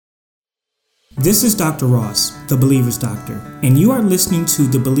This is Dr. Ross, the Believer's Doctor, and you are listening to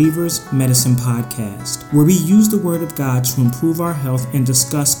the Believer's Medicine Podcast, where we use the Word of God to improve our health and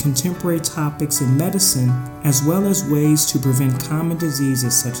discuss contemporary topics in medicine, as well as ways to prevent common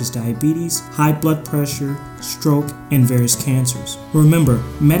diseases such as diabetes, high blood pressure, stroke, and various cancers. Remember,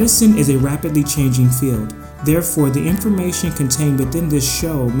 medicine is a rapidly changing field. Therefore, the information contained within this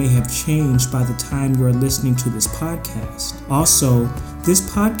show may have changed by the time you are listening to this podcast. Also, this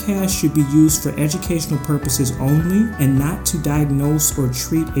podcast should be used for educational purposes only and not to diagnose or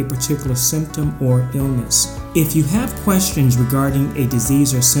treat a particular symptom or illness. If you have questions regarding a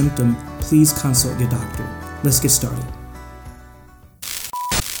disease or symptom, please consult your doctor. Let's get started.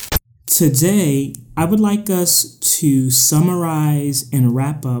 Today, I would like us to summarize and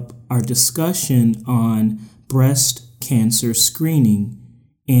wrap up our discussion on breast cancer screening.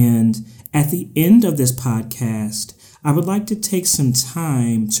 And at the end of this podcast, I would like to take some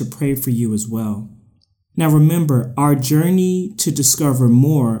time to pray for you as well. Now remember, our journey to discover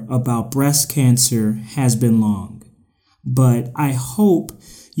more about breast cancer has been long, but I hope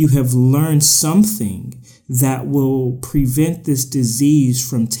you have learned something that will prevent this disease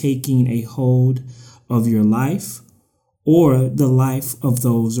from taking a hold of your life or the life of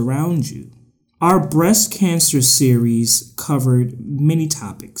those around you. Our breast cancer series covered many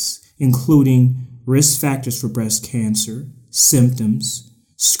topics, including risk factors for breast cancer, symptoms,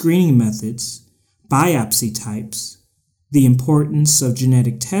 screening methods, biopsy types, the importance of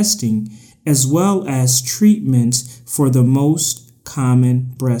genetic testing, as well as treatments for the most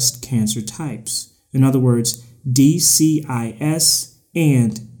common breast cancer types. In other words, DCIS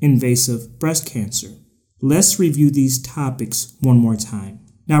and invasive breast cancer. Let's review these topics one more time.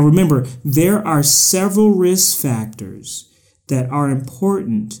 Now remember, there are several risk factors that are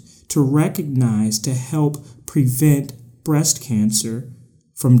important to recognize to help prevent breast cancer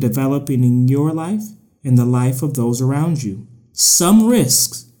from developing in your life and the life of those around you. Some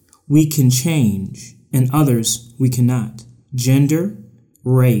risks we can change and others we cannot. Gender,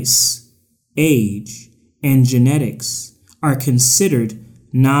 race, age, and genetics are considered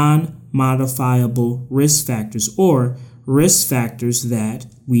non-modifiable risk factors or risk factors that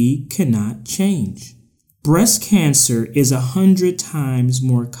we cannot change. Breast cancer is 100 times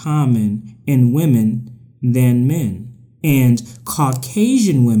more common in women than men, and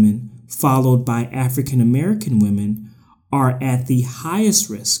Caucasian women, followed by African American women, are at the highest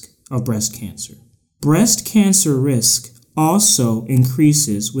risk of breast cancer. Breast cancer risk also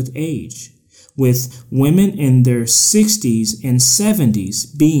increases with age, with women in their 60s and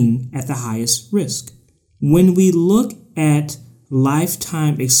 70s being at the highest risk. When we look at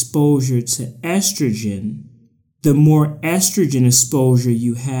lifetime exposure to estrogen, the more estrogen exposure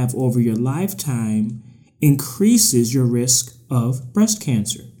you have over your lifetime increases your risk of breast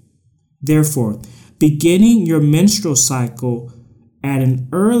cancer. Therefore, beginning your menstrual cycle at an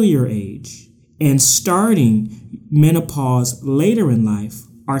earlier age and starting menopause later in life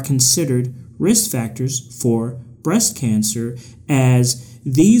are considered risk factors for breast cancer, as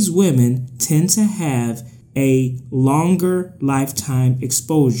these women tend to have a longer lifetime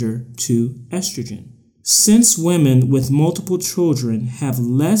exposure to estrogen. Since women with multiple children have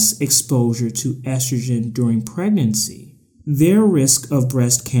less exposure to estrogen during pregnancy, their risk of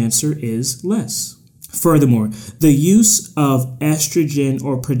breast cancer is less. Furthermore, the use of estrogen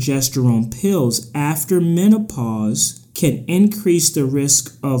or progesterone pills after menopause can increase the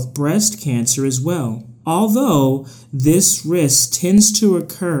risk of breast cancer as well, although this risk tends to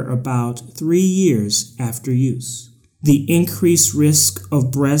occur about 3 years after use. The increased risk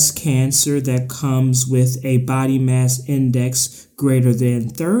of breast cancer that comes with a body mass index greater than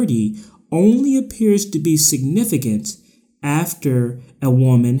 30 only appears to be significant after a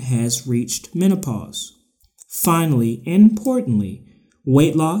woman has reached menopause. Finally, and importantly,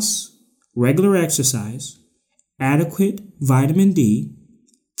 weight loss, regular exercise, adequate vitamin D,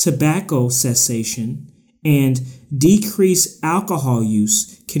 tobacco cessation, and decreased alcohol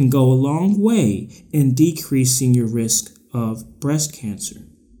use can go a long way in decreasing your risk of breast cancer.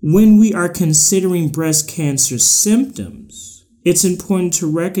 When we are considering breast cancer symptoms, it's important to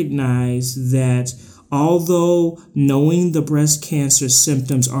recognize that although knowing the breast cancer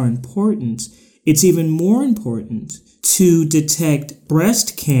symptoms are important, it's even more important to detect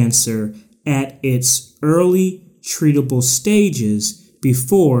breast cancer at its early treatable stages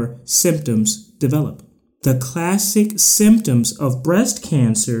before symptoms develop. The classic symptoms of breast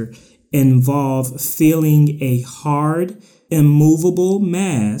cancer involve feeling a hard, immovable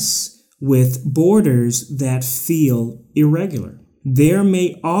mass with borders that feel irregular. There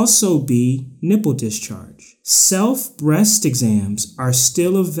may also be nipple discharge. Self-breast exams are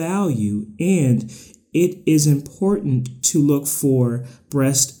still of value, and it is important to look for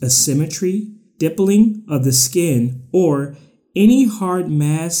breast asymmetry, dimpling of the skin, or any hard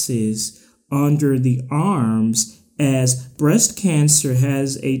masses under the arms, as breast cancer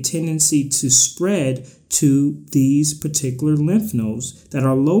has a tendency to spread to these particular lymph nodes that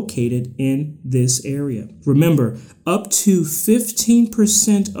are located in this area. Remember, up to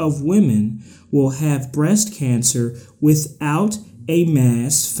 15% of women will have breast cancer without a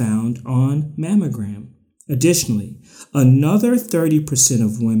mass found on mammogram. Additionally, another 30%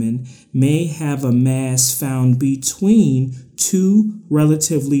 of women may have a mass found between two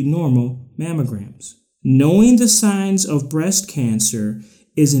relatively normal mammograms. Knowing the signs of breast cancer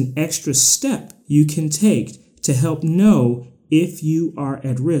is an extra step you can take to help know if you are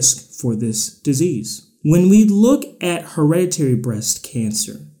at risk for this disease. When we look at hereditary breast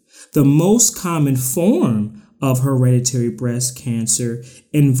cancer, the most common form of hereditary breast cancer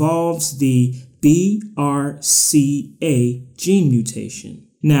involves the BRCA gene mutation.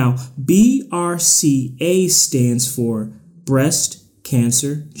 Now, BRCA stands for breast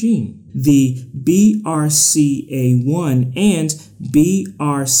cancer gene. The BRCA1 and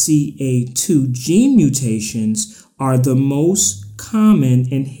BRCA2 gene mutations are the most common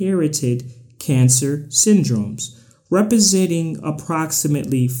inherited cancer syndromes, representing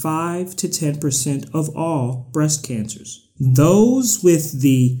approximately 5 to 10% of all breast cancers. Those with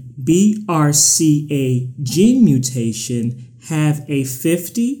the BRCA gene mutation have a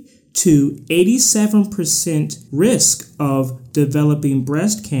 50 to 87% risk of developing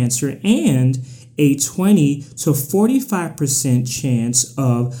breast cancer and a 20 to 45% chance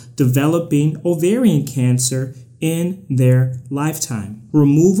of developing ovarian cancer in their lifetime.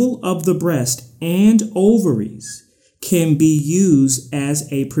 Removal of the breast and ovaries can be used as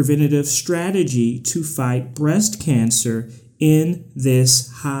a preventative strategy to fight breast cancer in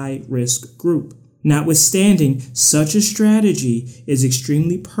this high-risk group. Notwithstanding, such a strategy is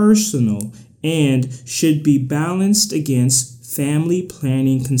extremely personal and should be balanced against family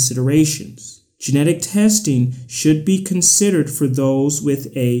planning considerations. Genetic testing should be considered for those with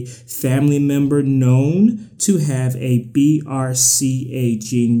a family member known to have a BRCA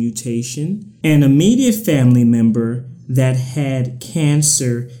gene mutation, an immediate family member that had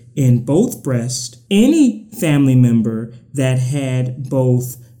cancer in both breast, any family member that had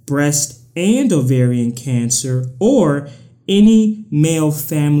both breast and ovarian cancer, or any male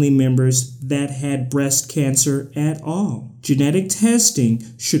family members that had breast cancer at all. Genetic testing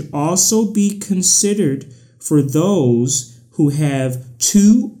should also be considered for those who have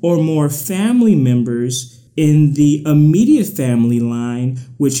two or more family members in the immediate family line,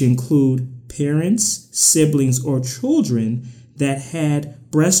 which include parents, siblings, or children that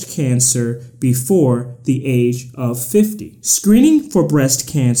had breast cancer before the age of 50. Screening for breast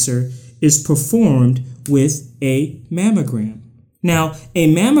cancer is performed with a mammogram. Now,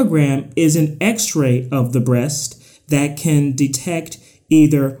 a mammogram is an X-ray of the breast that can detect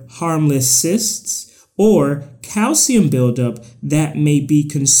either harmless cysts or calcium buildup that may be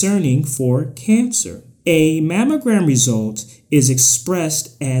concerning for cancer. A mammogram result is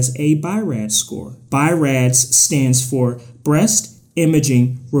expressed as a BI-RADS score. BI-RADS stands for Breast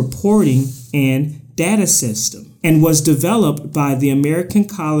Imaging Reporting and Data System, and was developed by the American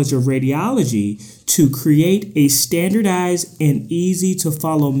College of Radiology to create a standardized and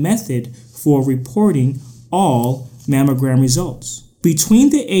easy-to-follow method for reporting all mammogram results. Between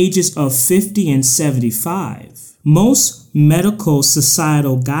the ages of 50 and 75, most medical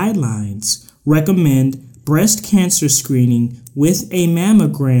societal guidelines recommend breast cancer screening with a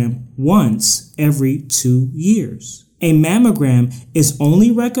mammogram once every 2 years. A mammogram is only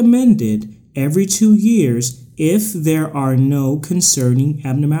recommended every 2 years if there are no concerning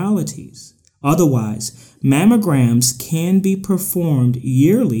abnormalities. Otherwise, mammograms can be performed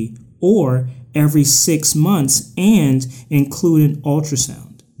yearly or every 6 months and include an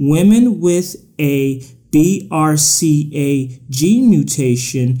ultrasound. Women with a BRCA gene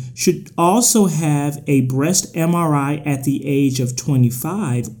mutation should also have a breast MRI at the age of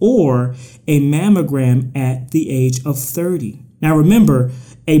 25 or a mammogram at the age of 30. Now remember,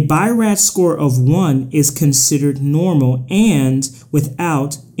 a BI-RADS score of 1 is considered normal and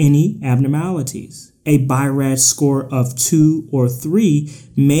without any abnormalities. A BI-RADS score of 2 or 3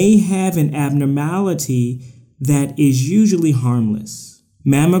 may have an abnormality that is usually harmless.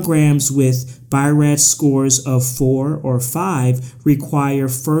 Mammograms with BI-RADS scores of 4 or 5 require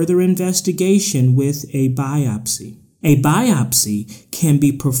further investigation with a biopsy. A biopsy can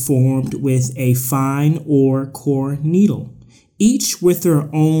be performed with a fine or core needle. each with their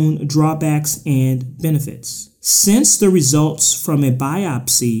own drawbacks and benefits. Since the results from a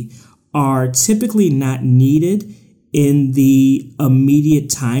biopsy are typically not needed in the immediate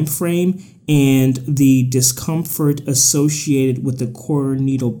time frame, and the discomfort associated with the core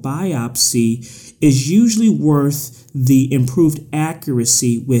needle biopsy is usually worth the improved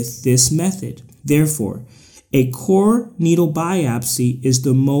accuracy with this method. Therefore, a core needle biopsy is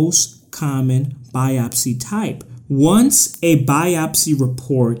the most common biopsy type. Once a biopsy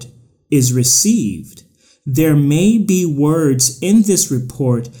report is received, there may be words in this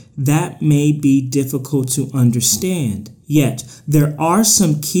report that may be difficult to understand. Yet, there are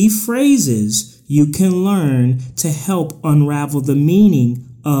some key phrases you can learn to help unravel the meaning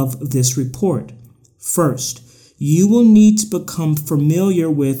of this report. First, you will need to become familiar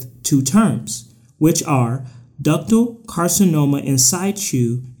with two terms, which are ductal carcinoma in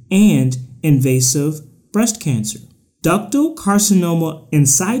situ and invasive breast cancer. Ductal carcinoma in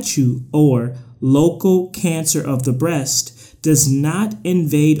situ, or local cancer of the breast, does not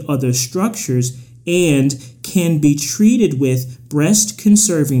invade other structures and can be treated with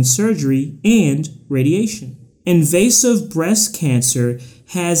breast-conserving surgery and radiation. Invasive breast cancer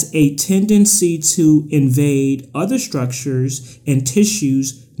has a tendency to invade other structures and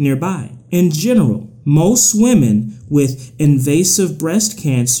tissues nearby. In general, most women with invasive breast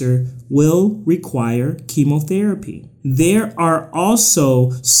cancer will require chemotherapy. There are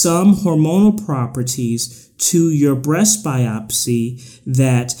also some hormonal properties to your breast biopsy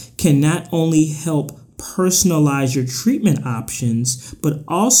that can not only help personalize your treatment options, but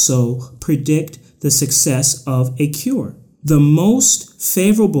also predict the success of a cure. The most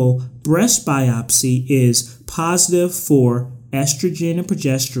favorable breast biopsy is positive for estrogen and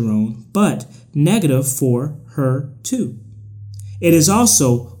progesterone, but negative for HER2. It is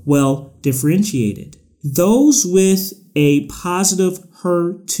also well differentiated. Those with a positive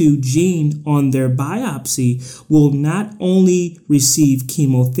HER2 gene on their biopsy will not only receive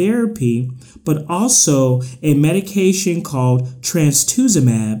chemotherapy, but also a medication called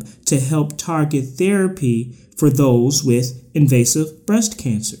trastuzumab to help target therapy for those with invasive breast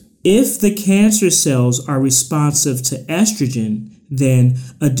cancer. If the cancer cells are responsive to estrogen, then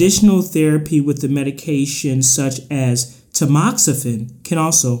additional therapy with the medication such as tamoxifen can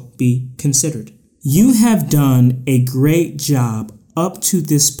also be considered. You have done a great job up to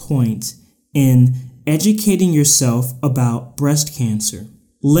this point in educating yourself about breast cancer.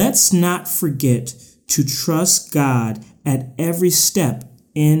 Let's not forget to trust God at every step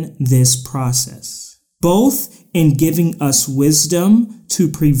in this process, both in giving us wisdom to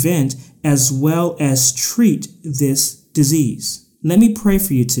prevent as well as treat this disease. Let me pray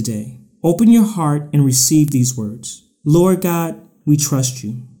for you today. Open your heart and receive these words. Lord God, we trust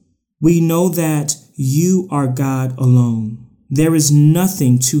you. We know that you are God alone. There is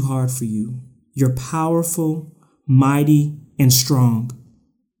nothing too hard for you. You're powerful, mighty, and strong.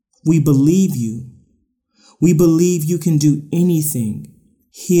 We believe you. We believe you can do anything,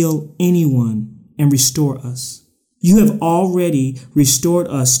 heal anyone, and restore us. You have already restored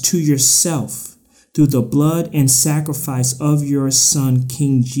us to yourself through the blood and sacrifice of your Son,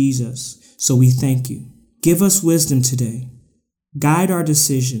 King Jesus. So we thank you. Give us wisdom today. Guide our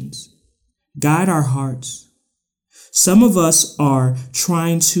decisions. Guide our hearts. Some of us are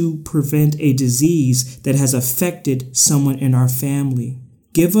trying to prevent a disease that has affected someone in our family.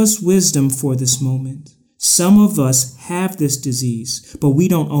 Give us wisdom for this moment. Some of us have this disease, but we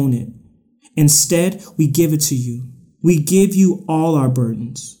don't own it. Instead, we give it to you. We give you all our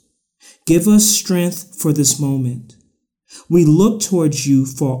burdens. Give us strength for this moment. We look towards you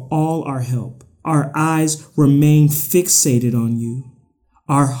for all our help. Our eyes remain fixated on you.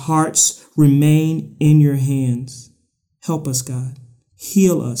 Our hearts remain in your hands. Help us, God.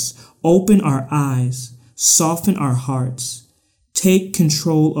 Heal us. Open our eyes. Soften our hearts. Take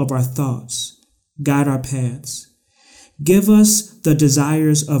control of our thoughts. Guide our paths. Give us the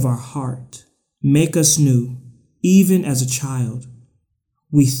desires of our heart. Make us new, even as a child.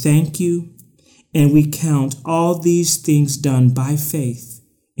 We thank you, and we count all these things done by faith.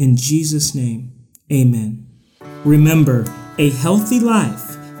 In Jesus' name, amen. Remember, a healthy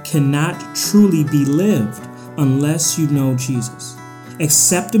life cannot truly be lived unless you know Jesus.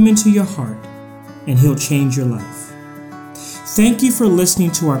 Accept him into your heart, and he'll change your life. Thank you for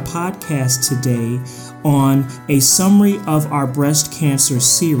listening to our podcast today on a summary of our breast cancer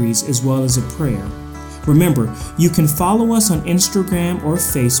series as well as a prayer. Remember, you can follow us on Instagram or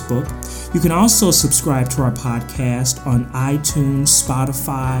Facebook. You can also subscribe to our podcast on iTunes,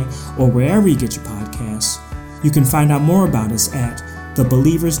 Spotify, or wherever you get your podcasts. You can find out more about us at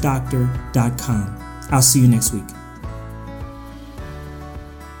thebelieversdoctor.com. I'll see you next week.